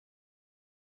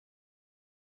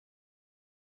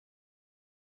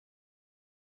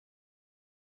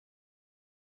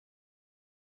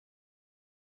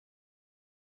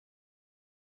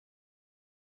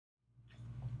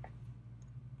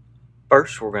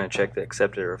First, we're going to check the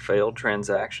accepted or failed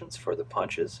transactions for the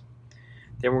punches.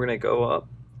 Then we're going to go up,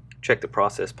 check the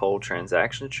process poll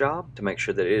transactions job to make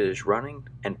sure that it is running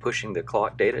and pushing the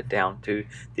clock data down to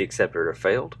the accepted or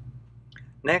failed.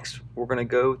 Next, we're going to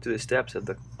go through the steps of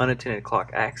the unattended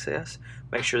clock access,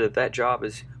 make sure that that job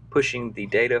is pushing the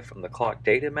data from the clock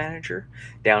data manager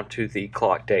down to the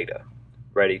clock data,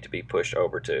 ready to be pushed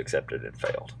over to accepted and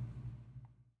failed.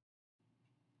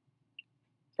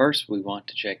 First, we want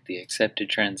to check the accepted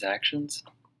transactions.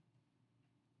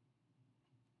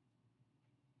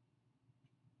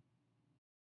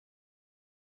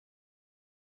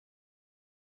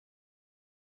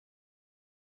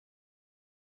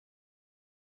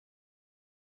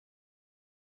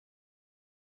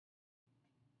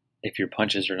 If your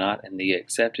punches are not in the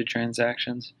accepted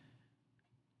transactions,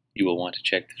 you will want to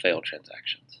check the failed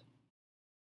transactions.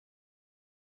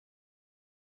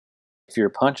 If your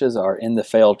punches are in the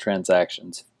failed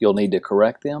transactions, you'll need to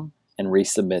correct them and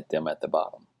resubmit them at the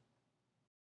bottom.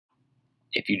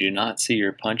 If you do not see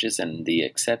your punches in the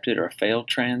accepted or failed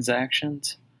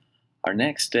transactions, our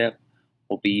next step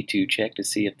will be to check to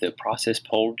see if the process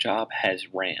poll job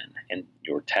has ran in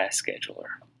your task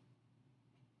scheduler.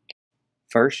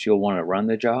 First, you'll want to run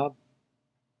the job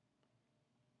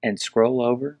and scroll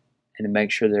over and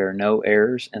make sure there are no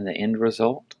errors in the end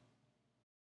result.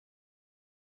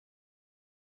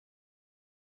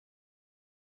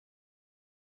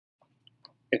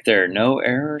 If there are no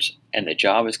errors and the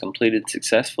job is completed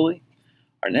successfully,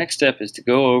 our next step is to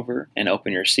go over and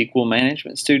open your SQL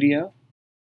Management Studio.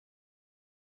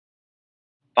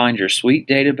 Find your suite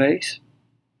database.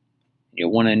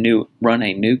 You'll want to run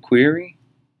a new query.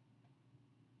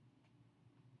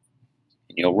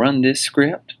 And you'll run this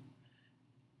script.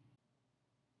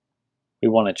 We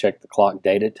want to check the clock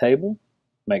data table,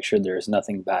 make sure there is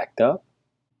nothing backed up.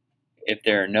 If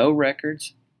there are no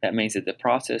records, that means that the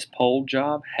process poll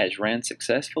job has ran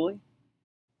successfully.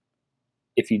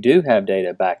 If you do have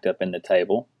data backed up in the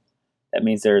table, that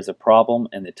means there is a problem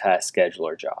in the task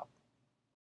scheduler job.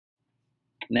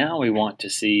 Now we want to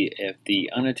see if the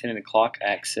unattended clock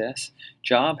access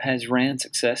job has ran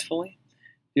successfully.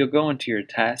 You'll go into your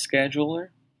task scheduler,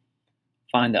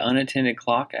 find the unattended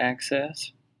clock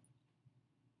access.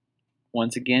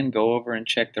 Once again, go over and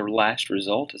check the last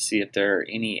result to see if there are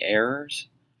any errors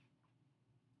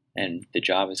and the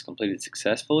job is completed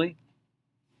successfully.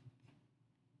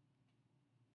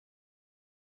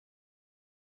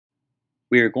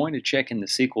 We are going to check in the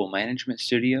SQL Management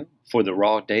Studio for the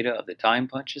raw data of the time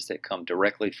punches that come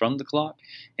directly from the clock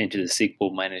into the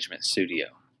SQL Management Studio.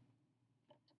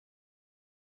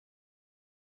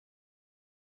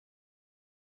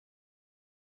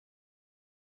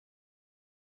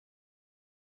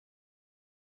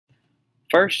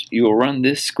 First, you will run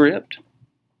this script,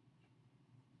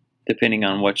 depending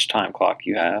on which time clock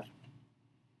you have.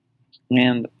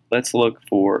 And let's look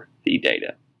for the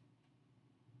data.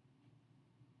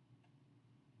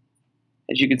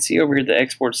 As you can see over here, the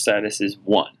export status is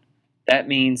 1. That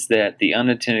means that the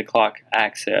unattended clock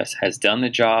access has done the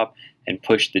job and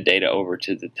pushed the data over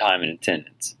to the time and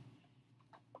attendance.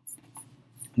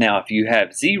 Now, if you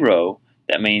have 0,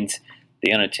 that means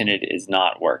the unattended is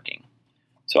not working.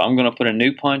 So I'm going to put a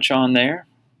new punch on there,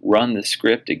 run the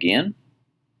script again.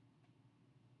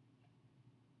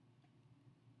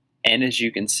 And as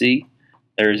you can see,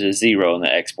 there's a 0 in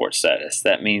the export status.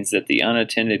 That means that the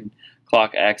unattended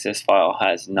clock access file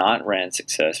has not ran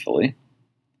successfully.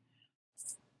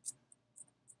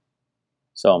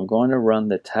 So I'm going to run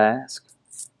the task,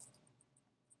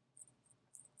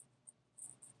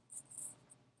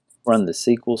 run the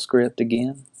SQL script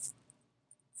again.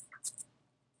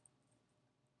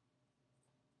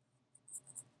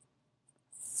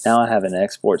 Now I have an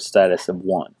export status of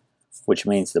 1, which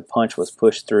means the punch was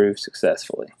pushed through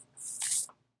successfully.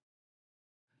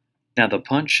 Now the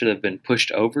punch should have been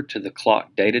pushed over to the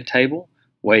clock data table,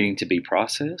 waiting to be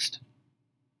processed.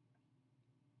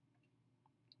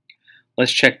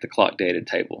 Let's check the clock data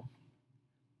table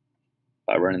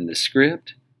by running the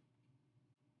script,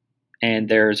 and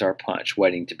there's our punch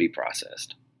waiting to be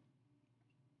processed.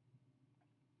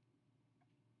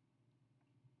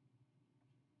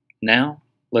 Now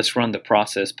let's run the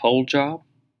process poll job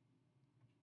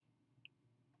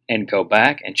and go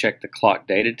back and check the clock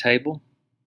data table.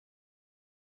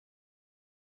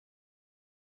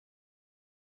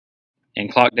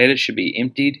 And clock data should be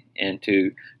emptied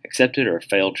into accepted or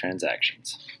failed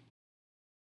transactions.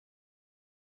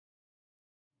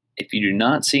 If you do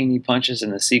not see any punches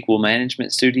in the SQL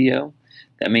Management Studio,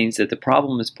 that means that the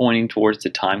problem is pointing towards the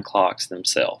time clocks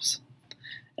themselves.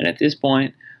 And at this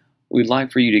point, we'd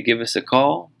like for you to give us a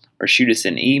call or shoot us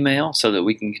an email so that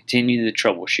we can continue the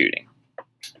troubleshooting.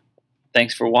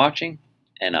 Thanks for watching,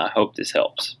 and I hope this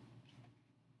helps.